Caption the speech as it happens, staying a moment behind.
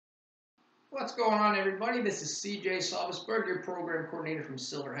What's going on, everybody? This is C.J. Salvesberg, your program coordinator from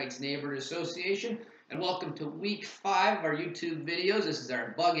Silver Heights Neighborhood Association, and welcome to week 5 of our YouTube videos. This is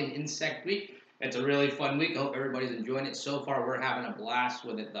our bug and insect week. It's a really fun week. I hope everybody's enjoying it. So far, we're having a blast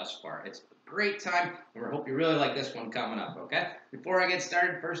with it thus far. It's a great time, and we hope you really like this one coming up, okay? Before I get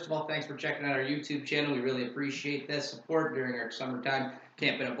started, first of all, thanks for checking out our YouTube channel. We really appreciate this support during our summertime,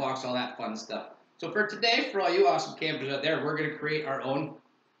 camp in a box, all that fun stuff. So for today, for all you awesome campers out there, we're going to create our own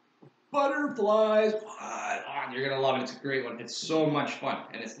butterflies. You're going to love it. It's a great one. It's so much fun.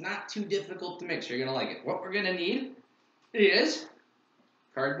 And it's not too difficult to mix. You're going to like it. What we're going to need is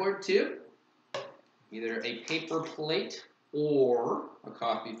cardboard tube, either a paper plate or a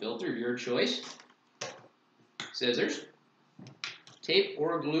coffee filter, your choice, scissors, tape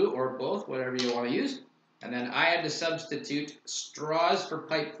or glue or both, whatever you want to use. And then I had to substitute straws for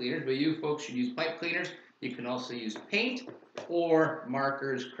pipe cleaners, but you folks should use pipe cleaners. You can also use paint or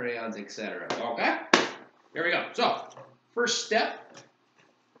markers, crayons, etc. Okay? Here we go. So, first step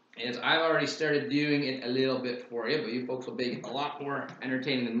is I've already started doing it a little bit for you, but you folks will be a lot more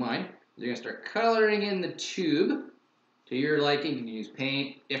entertaining than mine. You're going to start coloring in the tube to your liking. You can use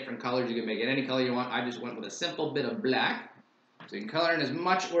paint, different colors. You can make it any color you want. I just went with a simple bit of black. So you can color in as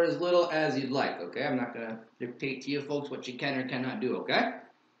much or as little as you'd like, okay? I'm not going to dictate to you folks what you can or cannot do, okay?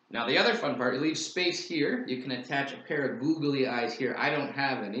 Now, the other fun part, you leave space here. You can attach a pair of googly eyes here. I don't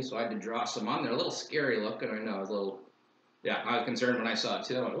have any, so I had to draw some on. They're a little scary looking. I know, I was a little, I was concerned when I saw it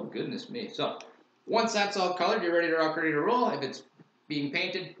too. I went, oh, goodness me. So, once that's all colored, you're ready to rock, ready to roll. If it's being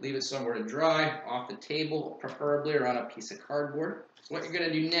painted, leave it somewhere to dry, off the table, preferably, or on a piece of cardboard. So what you're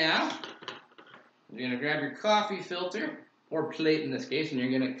going to do now is you're going to grab your coffee filter, or plate in this case, and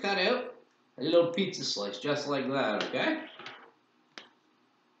you're going to cut out a little pizza slice, just like that, okay?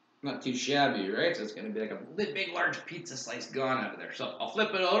 Not too shabby, right? So it's going to be like a big, large pizza slice gone out of there. So I'll flip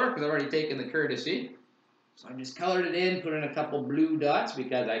it over because I've already taken the courtesy. So I just colored it in, put in a couple blue dots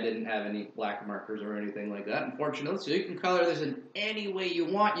because I didn't have any black markers or anything like that, unfortunately. So you can color this in any way you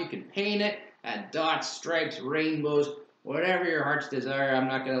want. You can paint it, add dots, stripes, rainbows, whatever your heart's desire. I'm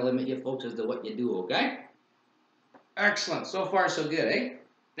not going to limit you folks as to what you do, okay? Excellent. So far, so good, eh?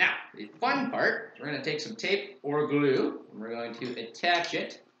 Now, the fun part is we're going to take some tape or glue, and we're going to attach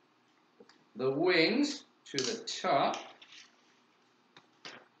it, the wings, to the top.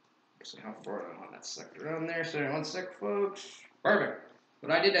 See how far I want that sucked around there. Sorry, one sec, folks. Perfect.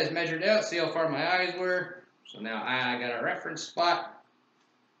 What I did is measured out, see how far my eyes were. So now I got a reference spot.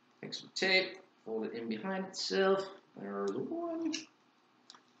 Take some tape, fold it in behind itself. There's one.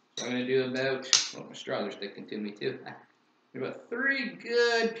 So I'm going to do about, oh, my straws are sticking to me too. About 3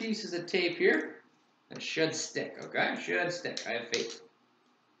 good pieces of tape here. That should stick, okay? Should stick. I have faith.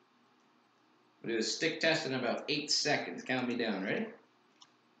 We'll do the stick test in about 8 seconds. Count me down. Ready?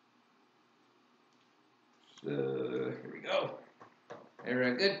 So, here we go.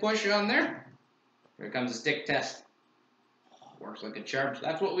 There's a good push on there. Here comes the stick test. Works like a charm. So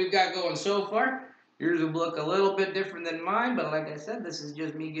that's what we've got going so far. Yours will look a little bit different than mine, but like I said, this is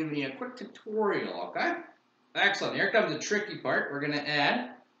just me giving you a quick tutorial, okay? Excellent. Here comes the tricky part. We're going to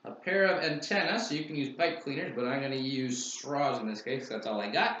add a pair of antennas, so you can use pipe cleaners, but I'm going to use straws in this case. That's all I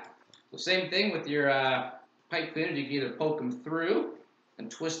got. So same thing with your pipe cleaners. You can either poke them through and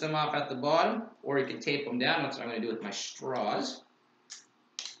twist them off at the bottom, or you can tape them down. That's what I'm going to do with my straws.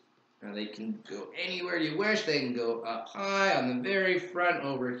 Now they can go anywhere you wish. They can go up high, on the very front,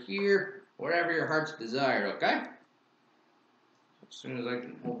 over here, wherever your heart's desire, okay? As soon as I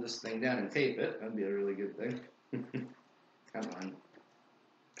can hold this thing down and tape it, that'd be a really good thing. Come on.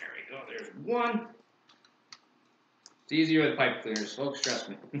 There we go. There's one. It's easier with pipe cleaners, folks. Trust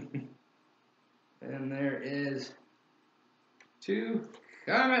me. And there is 2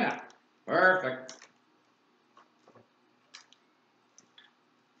 coming up. Perfect.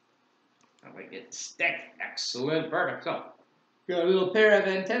 Now I get stick. Excellent. Perfect. So, got a little pair of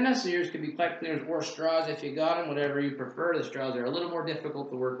antennas. So yours could be pipe cleaners or straws if you got them, whatever you prefer. The straws are a little more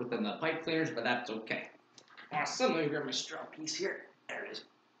difficult to work with than the pipe cleaners, but that's okay. Awesome. Let me grab my straw piece here. There it is.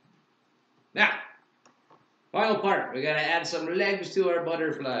 Now, final part. We got to add some legs to our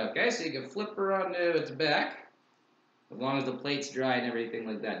butterfly, okay? So you can flip her onto its back, as long as the plate's dry and everything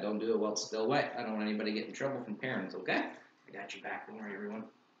like that. Don't do it while it's still wet. I don't want anybody getting in trouble from parents, okay? I got you back. Don't worry, everyone.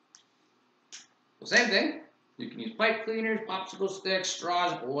 So same thing. You can use pipe cleaners, popsicle sticks,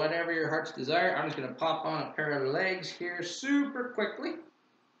 straws, whatever your heart's desire. I'm just going to pop on a pair of legs here super quickly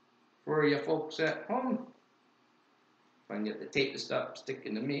for you folks at home. If I can get the tape to stop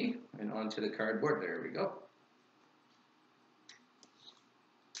sticking to me and onto the cardboard. There we go.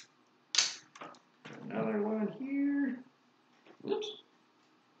 Another one here. Whoops.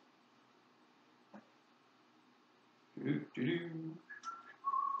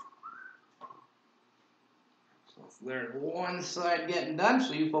 So there's one side getting done,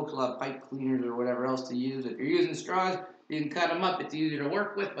 so you folks will have pipe cleaners or whatever else to use. If you're using straws, you can cut them up. It's easier to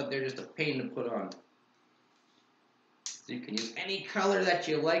work with, but they're just a pain to put on. So you can use any color that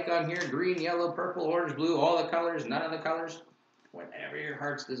you like on here. Green, yellow, purple, orange, blue, all the colors, none of the colors. Whatever your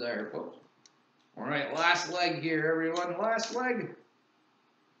heart's desire, folks. All right, last leg here, everyone. Last leg.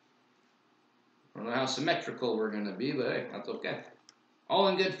 I don't know how symmetrical we're going to be, but hey, that's okay. All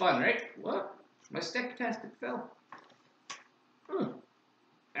in good fun, right? What? My stick test, it fell.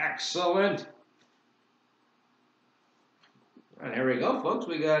 Excellent. And here we go, folks.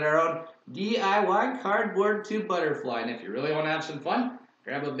 We got our own DIY cardboard tube butterfly. And if you really want to have some fun,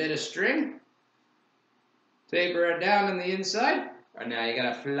 grab a bit of string, taper it down on the inside, and now you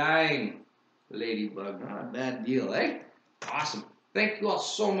got a flying ladybug. Not a bad deal, eh? Awesome. Thank you all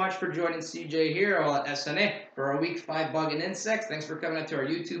so much for joining CJ here at SNA for our Week 5 Bug and Insects. Thanks for coming out to our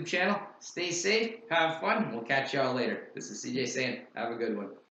YouTube channel. Stay safe, have fun, and we'll catch y'all later. This is CJ saying, have a good one.